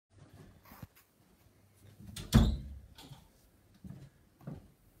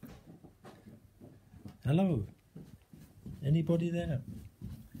Hello? Anybody there?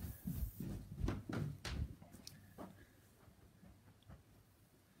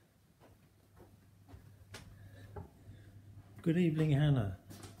 Good evening, Hannah.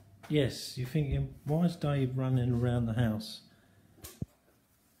 Yes, you're thinking, why is Dave running around the house?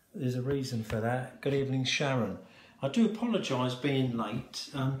 There's a reason for that. Good evening, Sharon. I do apologise being late.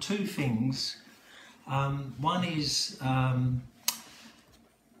 Two things. One is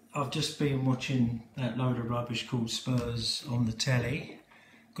I've just been watching that load of rubbish called Spurs on the telly.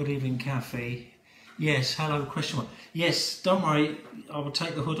 Good evening, Kathy. Yes, hello, question mark. Yes, don't worry, I will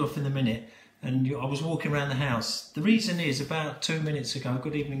take the hood off in a minute. And I was walking around the house. The reason is, about 2 minutes ago,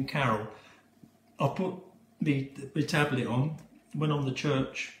 good evening, Carol, I put the tablet on, went on the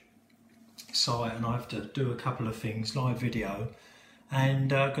church site, and I have to do a couple of things, live video.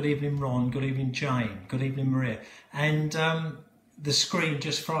 And good evening, Ron, good evening, Jane, good evening, Maria. And the screen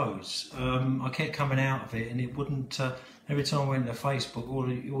just froze. I kept coming out of it, and it wouldn't, every time I went to Facebook,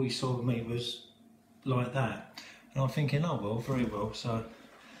 all you saw of me was like that. And I'm thinking, oh well, very well. So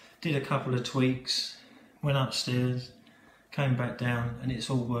did a couple of tweaks, went upstairs, came back down, and it's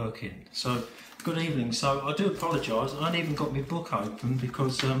all working. So good evening. So I do apologise. I hadn't even got my book open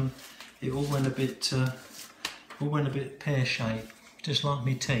because it all went a bit pear-shaped, just like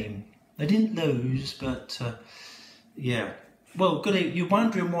my team. They didn't lose, but yeah. Well, good evening. You're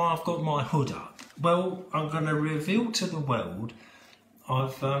wondering why I've got my hood up. Well, I'm going to reveal to the world.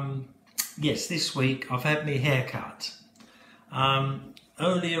 Yes, this week I've had my hair cut.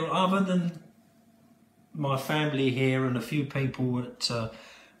 Earlier, other than my family here and a few people at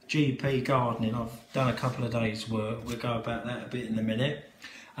GP Gardening, I've done a couple of days' work. We'll go about that a bit in a minute.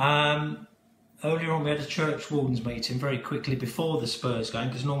 Earlier on, we had a church wardens meeting very quickly before the Spurs game,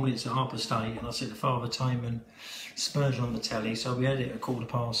 because normally it's at Harper State, and I said to Father Taman, Spurs on the telly, so we had it at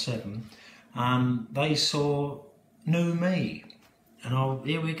 7:15. They saw New Me, and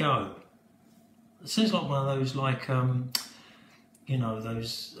here we go. It seems like one of those, like, you know,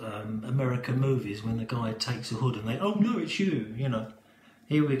 those American movies when the guy takes a hood and they, oh no, it's you, you know.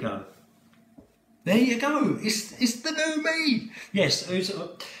 Here we go. There you go. It's the new me. Yes.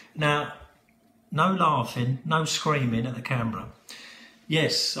 Now, no laughing, no screaming at the camera.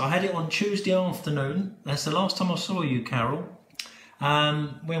 Yes, I had it on Tuesday afternoon. That's the last time I saw you, Carol.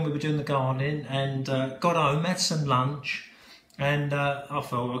 When we were doing the gardening, and got home, had some lunch. And I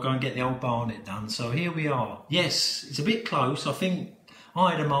thought I'll go and get the old barnet done. So here we are. Yes, it's a bit close. I think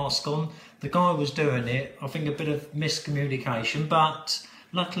I had a mask on. The guy was doing it. I think a bit of miscommunication. But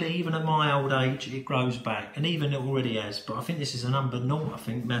luckily, even at my old age, it grows back. And even it already has. But I think this is a number 0, I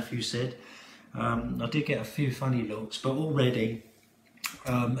think Matthew said. I did get a few funny looks. But already,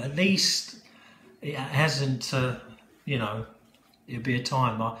 at least it hasn't, you know, it'll be a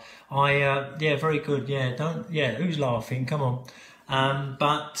time. Yeah, very good. Yeah, who's laughing? Come on.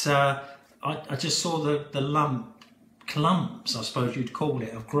 But I just saw the clumps, I suppose you'd call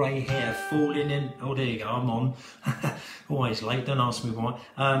it, of grey hair falling in. Oh, there you go. I'm on. Always late. Don't ask me why.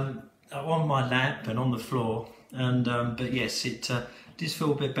 On my lap and on the floor. And but yes, it does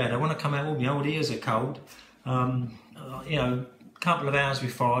feel a bit better. When I come out, all my old ears are cold. You know, a couple of hours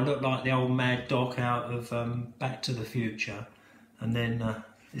before, I looked like the old Mad Doc out of Back to the Future. And then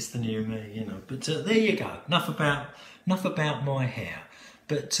it's the new me, you know. But there you go. Enough about my hair.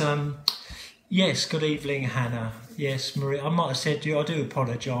 But yes, good evening, Hannah. Yes, Maria. I might have said to you, I do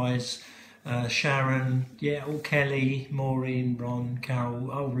apologise. Sharon, yeah, all Kelly, Maureen, Ron, Carol,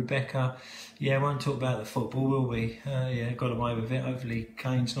 oh, Rebecca. Yeah, won't talk about the football, will we? Yeah, got away with it. Hopefully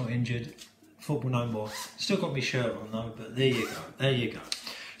Kane's not injured. Football no more. Still got my shirt on though, but there you go. There you go.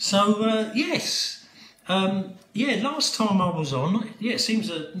 So, yes. Yeah, last time I was on, yeah, it seems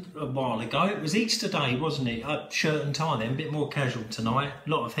a while ago, it was Easter Day, wasn't it? Shirt and tie then, a bit more casual tonight, a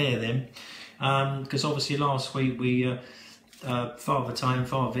lot of hair then, because obviously last week we, Father Tame,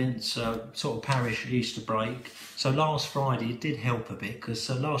 Father Vince, sort of parish Easter break, so last Friday it did help a bit, because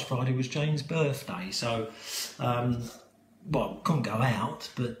last Friday was Jane's birthday, so, well, couldn't go out,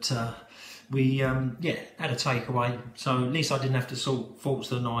 but we, yeah, had a takeaway, so at least I didn't have to sort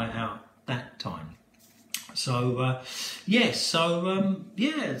thoughts of the night out that time. So yes, so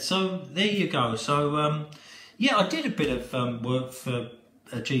yeah, so there you go. So yeah, I did a bit of work for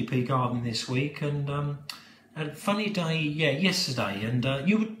a GP Garden this week, and had a funny day, yeah, yesterday. And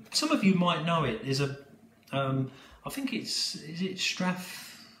some of you might know it. There's a, I think is it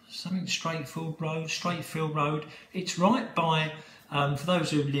Straightfield Road. It's right by. For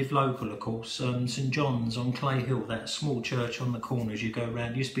those who live local, of course, St John's on Clay Hill, that small church on the corner as you go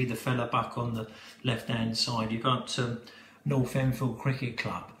round. Used to be the Fella Buck on the left-hand side. You go up to North Enfield Cricket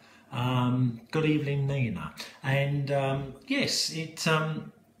Club. Good evening, Nina. And yes,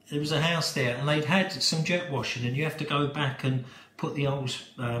 there was a house there, and they'd had some jet washing, and you have to go back and put the old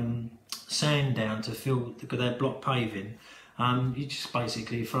sand down to fill, because they had block paving. You just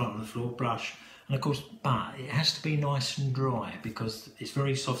basically throw it on the floor, brush, and of course, but it has to be nice and dry because it's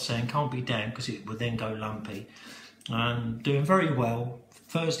very soft sand, can't be damp because it would then go lumpy. Doing very well.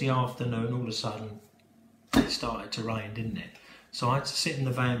 Thursday afternoon, all of a sudden, it started to rain, didn't it? So I had to sit in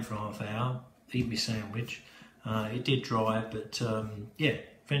the van for half an hour, eat my sandwich. It did dry, but yeah,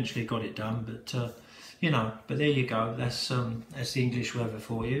 eventually got it done. But you know, but there you go. That's the English weather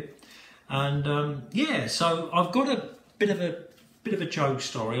for you. And yeah, so I've got a bit of a joke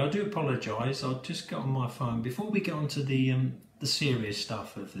story. I do apologise. I'll just get on my phone before we get on to the serious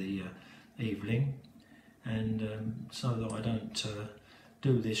stuff of the evening, and so that I don't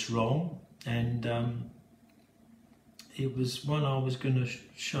do this wrong. And it was one I was going to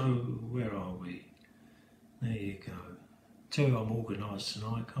show. Where are we? There you go. Tell you I'm organised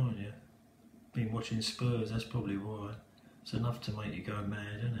tonight, can't you? Been watching Spurs, that's probably why. It's enough to make you go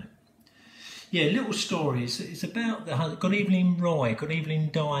mad, isn't it? Yeah, little stories. It's about the... Good evening, Roy. Good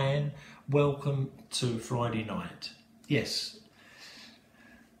evening, Diane. Welcome to Friday night. Yes.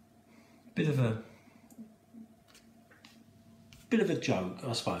 Bit of a joke,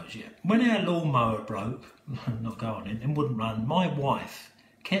 I suppose, yeah. When our lawnmower broke, not gardening, and wouldn't run, my wife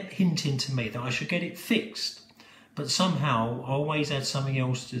kept hinting to me that I should get it fixed, but somehow I always had something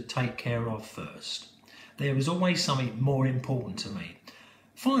else to take care of first. There was always something more important to me.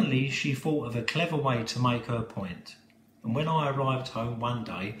 Finally, she thought of a clever way to make her point, and when I arrived home one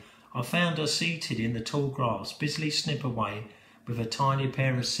day, I found her seated in the tall grass, busily snip away with a tiny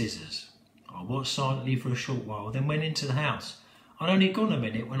pair of scissors. I watched silently for a short while, then went into the house. I'd only gone a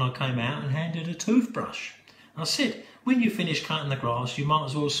minute when I came out and handed a toothbrush. I said, when you finish cutting the grass, you might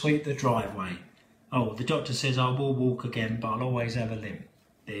as well sweep the driveway. Oh, the doctor says I will walk again, but I'll always have a limp.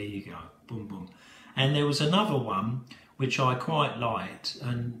 There you go, boom, boom. And there was another one which I quite liked,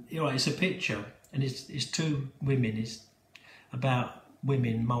 and you know, it's a picture, and it's two women. It's about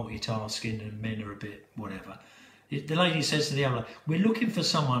women multitasking and men are a bit whatever. The lady says to the other, we're looking for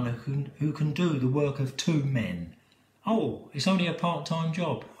someone who can do the work of two men. Oh, it's only a part-time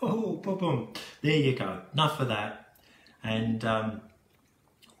job. Oh, boom, boom. There you go. Enough of that. And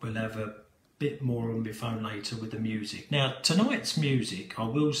we'll have a bit more on my phone later with the music. Now, tonight's music, I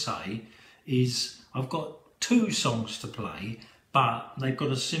will say, is I've got two songs to play, but they've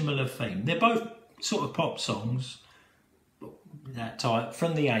got a similar theme. They're both sort of pop songs, that type,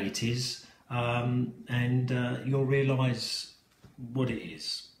 from the 80s, and you'll realise what it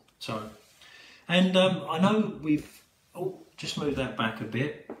is. So, and I know we've... Oh, just move that back a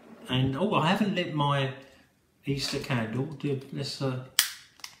bit. And, oh, I haven't lit my Easter candle. Let's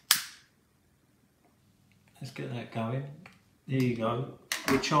get that going. There you go.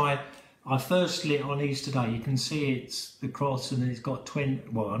 Which I first lit on Easter Day. You can see it's the cross and it's got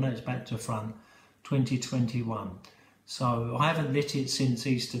 20, well, I know it's back to front, 2021. So I haven't lit it since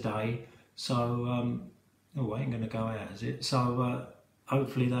Easter Day. So, oh, I ain't going to go out, is it? So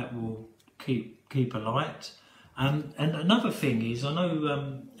hopefully that will keep alight. And another thing is, I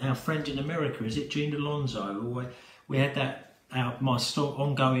know our friend in America, is it Gene Alonso? We had that my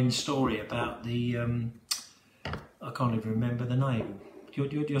ongoing story about the I can't even remember the name.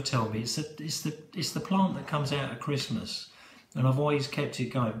 You'll tell me. It's the plant that comes out at Christmas, and I've always kept it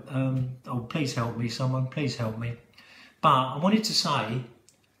going. Oh, please help me, someone! Please help me. But I wanted to say,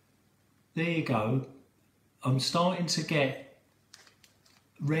 there you go. I'm starting to get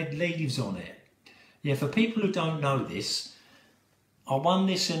red leaves on it. Yeah, for people who don't know this, I won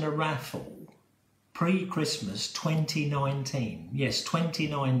this in a raffle pre-Christmas 2019. Yes,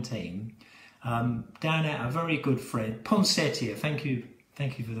 2019. Down at a very good friend, Ponsettia. Thank you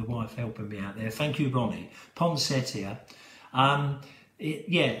for the wife helping me out there. Thank you, Ronnie. Ponsettia.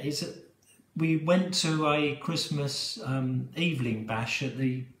 We went to a Christmas evening bash at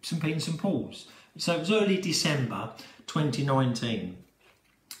the St. Peter and St. Paul's. So it was early December 2019.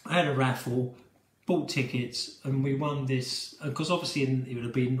 I had a raffle. Bought tickets and we won this because obviously it would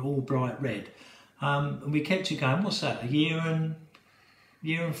have been all bright red, and we kept it going. What's that? A year and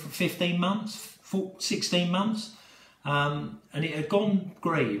 15 months, 16 months, and it had gone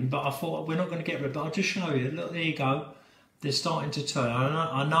green. But I thought we're not going to get red. But I'll just show you. Look, there you go. They're starting to turn.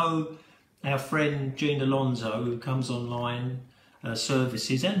 I know our friend Gene Alonso, who comes online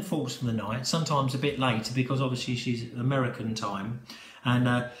services and falls from the night, sometimes a bit later because obviously she's American time.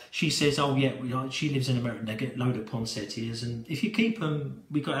 And she says, oh yeah, she lives in America, they get a load of poinsettias, and if you keep them,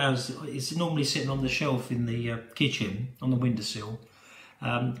 we got ours, it's normally sitting on the shelf in the kitchen, on the windowsill,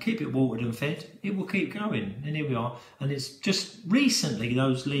 keep it watered and fed, it will keep going. And here we are. And it's just recently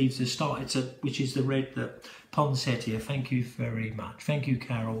those leaves have started to, which is the red that poinsettia. Thank you very much. Thank you,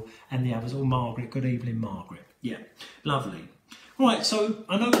 Carol, and the others. Oh, Margaret. Good evening, Margaret. Yeah, lovely. Right, so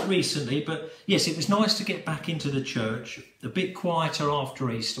I know it recently, but yes, it was nice to get back into the church. A bit quieter after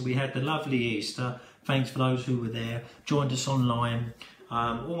Easter. We had the lovely Easter. Thanks for those who were there, joined us online.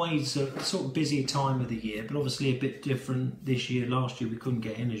 Always a sort of busy time of the year, but obviously a bit different this year. Last year we couldn't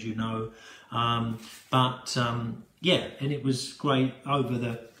get in, as you know. Yeah, and it was great over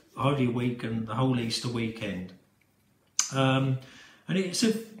the Holy Week and the whole Easter weekend. And it's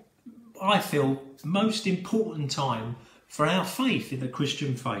I feel, most important time for our faith in the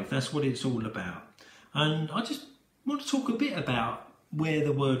Christian faith. That's what it's all about. And I just want to talk a bit about where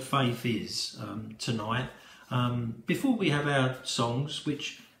the word faith is tonight. Before we have our songs,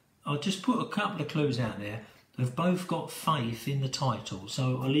 which I'll just put a couple of clues out there, have both got faith in the title.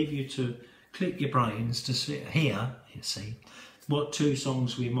 So I'll leave you to click your brains to see what two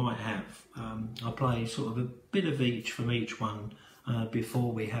songs we might have. I'll play sort of a bit of each from each one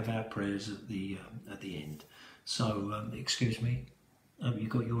before we have our prayers at the end. So excuse me, you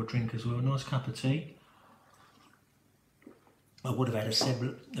got your drink as well, a nice cup of tea. I would have had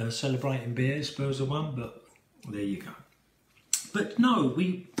a celebrating beer, Spurs of one, but there you go. But no,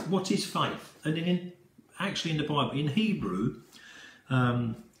 what is faith? And actually in the Bible, in Hebrew,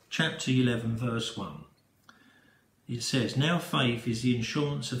 chapter 11, verse 1, it says, "Now faith is the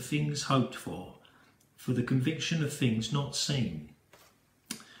assurance of things hoped for the conviction of things not seen."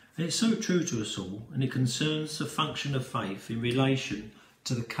 And it's so true to us all, and it concerns the function of faith in relation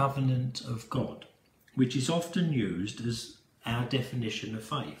to the covenant of God, which is often used as our definition of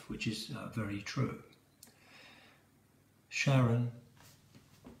faith, which is very true. Sharon,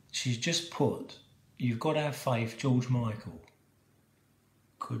 she's just put, "You've got to have faith, George Michael."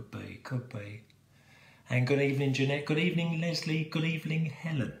 Could be, could be. And good evening, Jeanette. Good evening, Leslie. Good evening,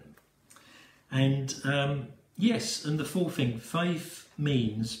 Helen. And yes, and the fourth thing, faith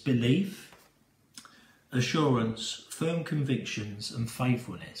means belief, assurance, firm convictions, and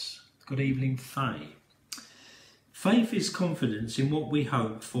faithfulness. Good evening, Faye. Faith is confidence in what we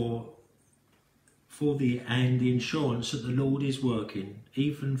hope for and the assurance that the Lord is working,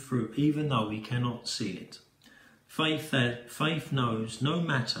 even though we cannot see it. Faith knows, no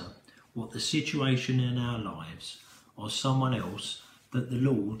matter what the situation in our lives or someone else, that the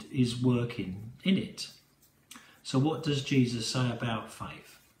Lord is working in it. So what does Jesus say about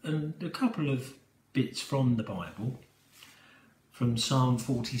faith? And a couple of bits from the Bible, from Psalm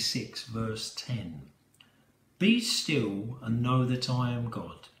 46, verse 10. "Be still and know that I am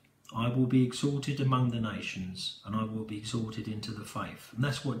God. I will be exalted among the nations, and I will be exalted into the faith." And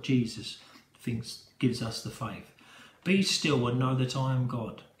that's what Jesus gives us the faith. Be still and know that I am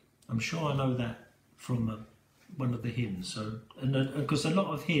God. I'm sure I know that from one of the hymns. So, and because a lot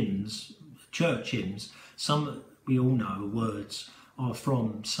of hymns, church hymns, some we all know words are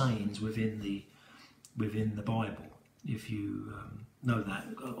from sayings within the Bible. If you know that,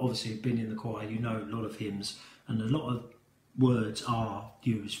 obviously been in the choir, you know a lot of hymns, and a lot of words are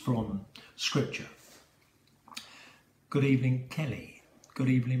used from Scripture. Good evening, Kelly. Good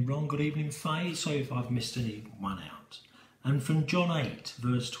evening, Ron. Good evening, Faye. Sorry if I've missed anyone out. And from John 8,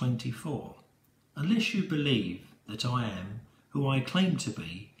 verse 24, "Unless you believe that I am who I claim to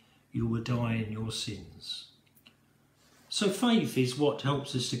be, you will die in your sins." So faith is what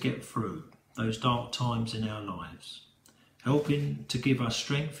helps us to get through those dark times in our lives, helping to give us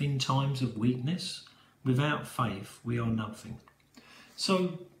strength in times of weakness. Without faith, we are nothing.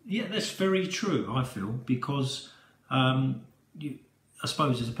 So, yeah, that's very true, I feel, because I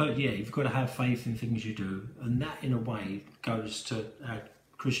suppose you've got to have faith in things you do, and that in a way goes to our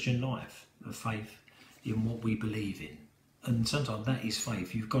Christian life, of faith in what we believe in. And sometimes that is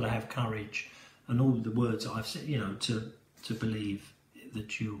faith. You've got to have courage and all the words that I've said, to believe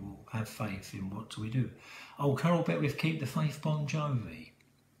that you will have faith in what we do. Oh, Carol Betwith, keep the faith, Bon Jovi.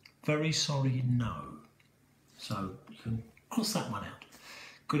 Very sorry, no. So you can cross that one out.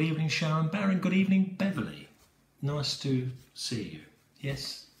 Good evening, Sharon Barron. Good evening, Beverly. Nice to see you.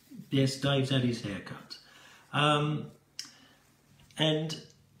 Yes, Dave's had his haircut. And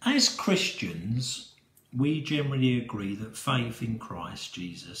as Christians, we generally agree that faith in Christ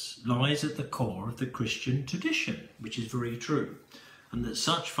Jesus lies at the core of the Christian tradition, which is very true, and that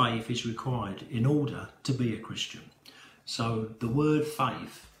such faith is required in order to be a Christian. So the word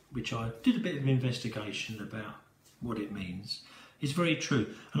faith, which I did a bit of investigation about what it means, is very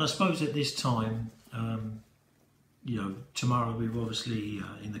true. And I suppose at this time, tomorrow we're obviously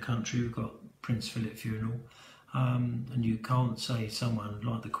in the country, we've got Prince Philip funeral. and you can't say someone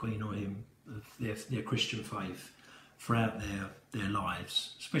like the Queen or him of their Christian faith throughout their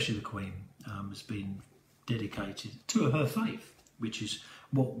lives, especially the Queen, has been dedicated to her faith, which is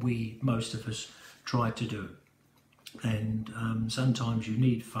what most of us try to do. And sometimes you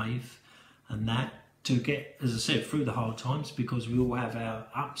need faith and that to get, as I said, through the hard times, because we all have our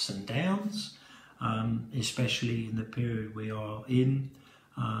ups and downs, especially in the period we are in.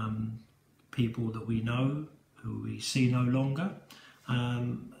 People that we know who we see no longer,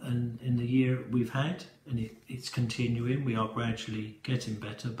 and in the year we've had, and it's continuing, we are gradually getting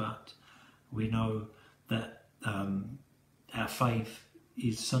better, but we know that our faith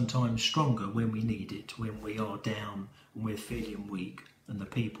is sometimes stronger when we need it, when we are down, when we're feeling weak, and the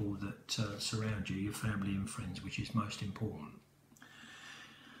people that surround you, your family and friends, which is most important.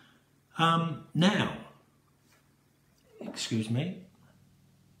 Now, excuse me.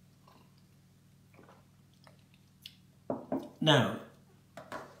 Now,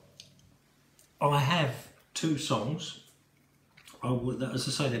 I have two songs. As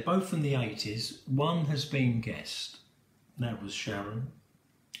I say, they're both from the 80s. One has been guessed. That was Sharon.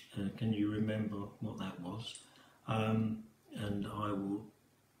 Can you remember what that was? And I will,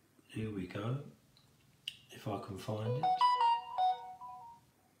 here we go, if I can find it.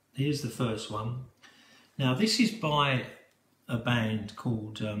 Here's the first one. Now, this is by a band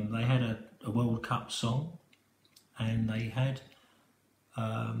called, they had a World Cup song, and they had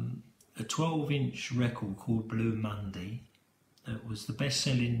a 12-inch record called Blue Monday. That was the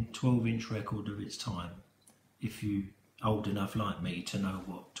best-selling 12-inch record of its time, if you're old enough like me to know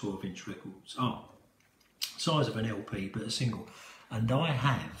what 12-inch records are. Size of an LP, but a single. And I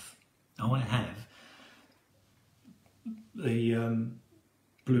have the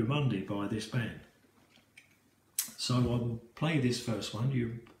Blue Monday by this band. So I will play this first one. Well,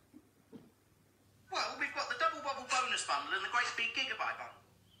 we've got the double bubble bonus bundle and the great big gigabyte bundle.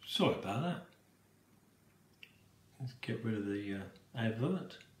 Sorry about that. Let's get rid of the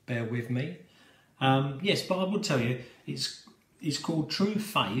advert. Bear with me. Yes, but I will tell you, it's called True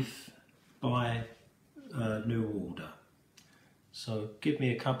Faith by New Order. So give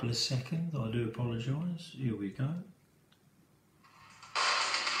me a couple of seconds. I do apologise. Here we go.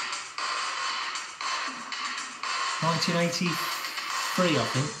 (1983), I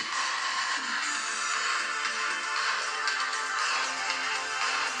think.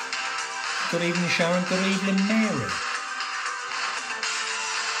 Good evening, Sharon. Good evening, Mary.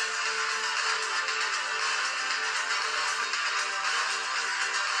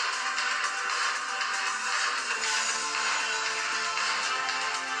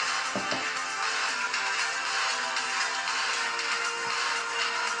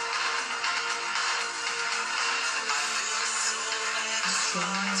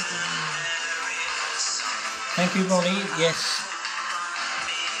 Thank you, Ronnie. Yes.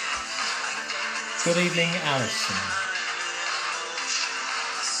 Good evening, Alison.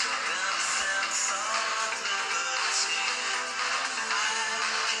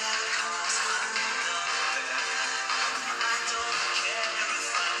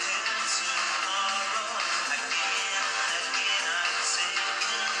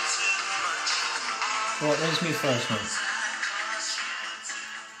 Right, there's my first one.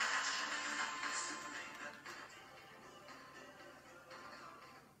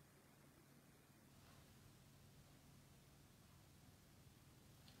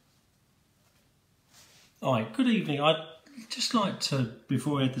 Alright, good evening. I'd just like to,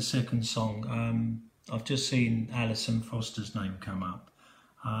 before I had the second song, I've just seen Alison Foster's name come up,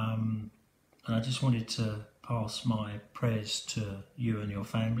 and I just wanted to pass my prayers to you and your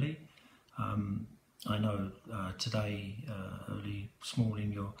family. I know today, early this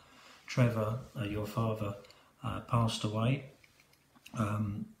morning, Trevor, your father, passed away.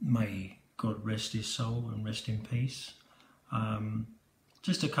 May God rest his soul and rest in peace.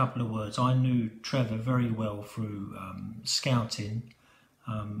 Just a couple of words. I knew Trevor very well through scouting.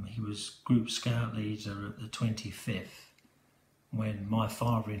 He was group scout leader at the 25th, when my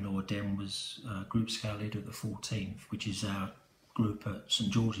father-in-law then was group scout leader at the 14th, which is our group at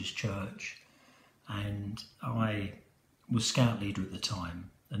St George's Church. And I was scout leader at the time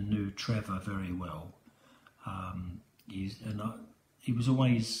and knew Trevor very well. He was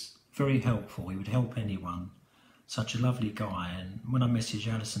always very helpful. He would help anyone. Such a lovely guy. And when I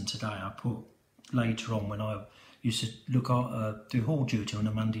messaged Alison today, I put later on, when I used to do hall duty on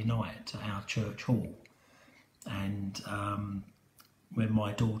a Monday night at our church hall, and when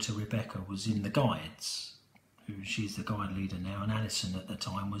my daughter Rebecca was in the guides, she's the guide leader now, and Alison at the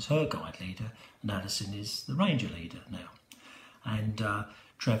time was her guide leader, and Alison is the ranger leader now. And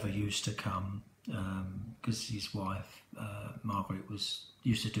Trevor used to come because his wife Margaret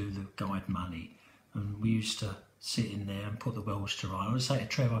used to do the guide money, and we used to sit in there and put the wells to right. I would say to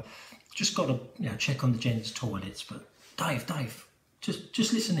Trevor, just got to check on the gents' toilets, but Dave,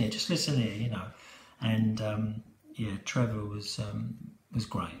 just listen here, you know. And yeah, Trevor was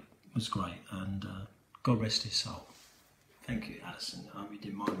great, and God rest his soul. Thank you, Alison. I hope you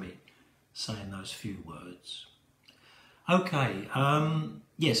didn't mind me saying those few words. Okay,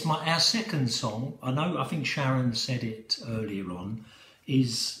 yes, our second song, I think Sharon said it earlier on,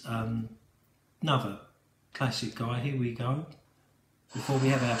 is another classic guy. Here we go, before we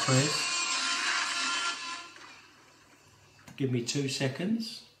have our prayers. Give me 2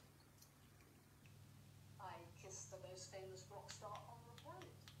 seconds. I kissed the most famous rock star on the planet.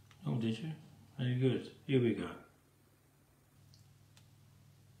 Oh, did you? Very good. Here we go.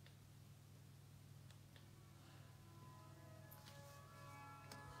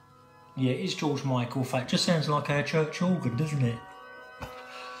 Yeah, it's George Michael. In fact, just sounds like our church organ, doesn't it?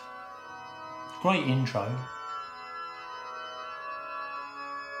 Great intro.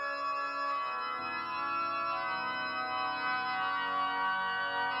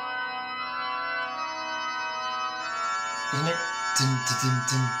 Isn't it? Dun, dun, dun,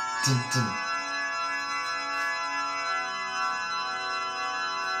 dun, dun, dun.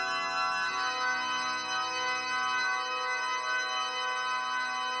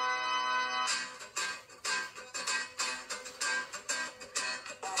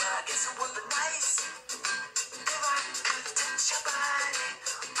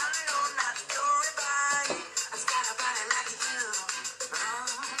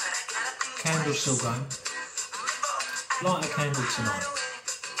 Candle's still going. Light a candle tonight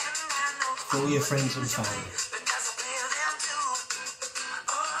for all your friends and family.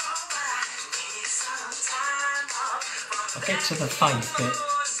 I'll get to the faith bit.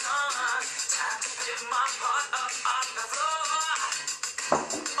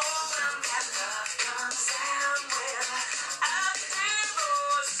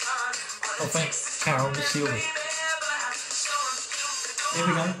 Oh, thanks, Carol, the Sylvie. Here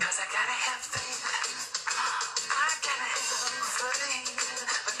we go.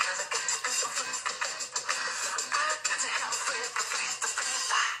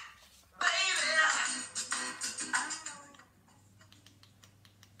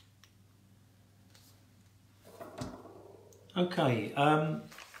 Okay,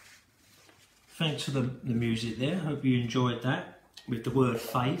 thanks for the music there. Hope you enjoyed that with the word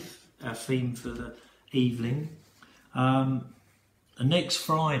faith, our theme for the evening. And next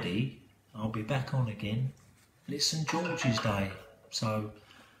Friday, I'll be back on again. And it's St George's Day, so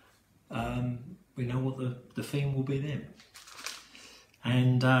we know what the theme will be then.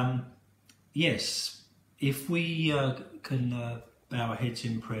 And yes, if we can bow our heads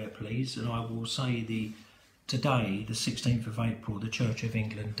in prayer, please, and I will say today, the 16th of April, the Church of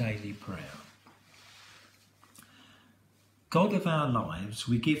England Daily Prayer. God of our lives,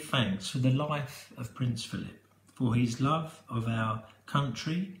 we give thanks for the life of Prince Philip, for his love of our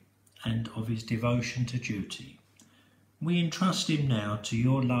country and of his devotion to duty. We entrust him now to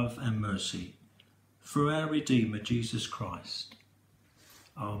your love and mercy, through our Redeemer, Jesus Christ.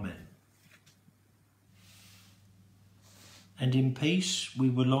 Amen. And in peace we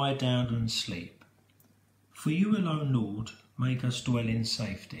will lie down and sleep. For you alone, Lord, make us dwell in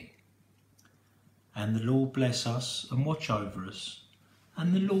safety. And the Lord bless us and watch over us.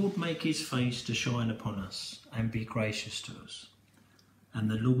 And the Lord make his face to shine upon us and be gracious to us. And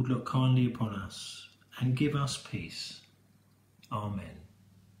the Lord look kindly upon us and give us peace. Amen.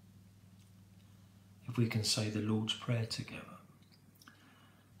 If we can say the Lord's Prayer together.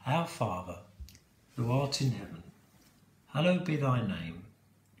 Our Father, who art in heaven, hallowed be thy name.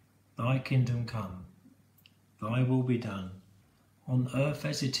 Thy kingdom come. Thy will be done, on earth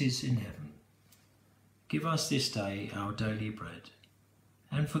as it is in heaven. Give us this day our daily bread,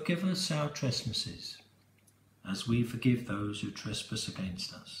 and forgive us our trespasses, as we forgive those who trespass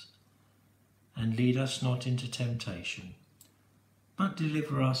against us. And lead us not into temptation, but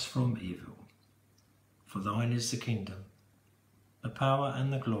deliver us from evil. For thine is the kingdom, the power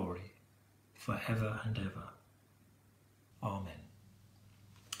and the glory, for ever and ever. Amen.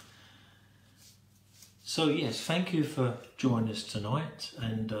 So yes, thank you for joining us tonight,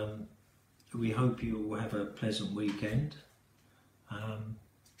 and we hope you will have a pleasant weekend.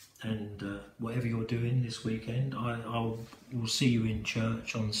 And whatever you're doing this weekend, I will see you in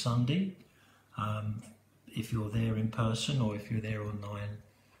church on Sunday. If you're there in person or if you're there online,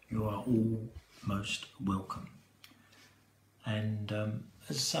 you are all most welcome. And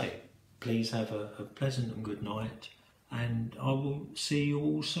as I say, please have a pleasant and good night, and I will see you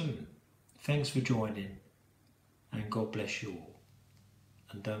all soon. Thanks for joining, and God bless you all.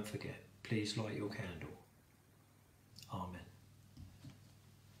 And don't forget, please light your candle. Amen.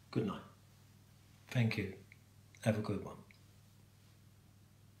 Good night. Thank you. Have a good one.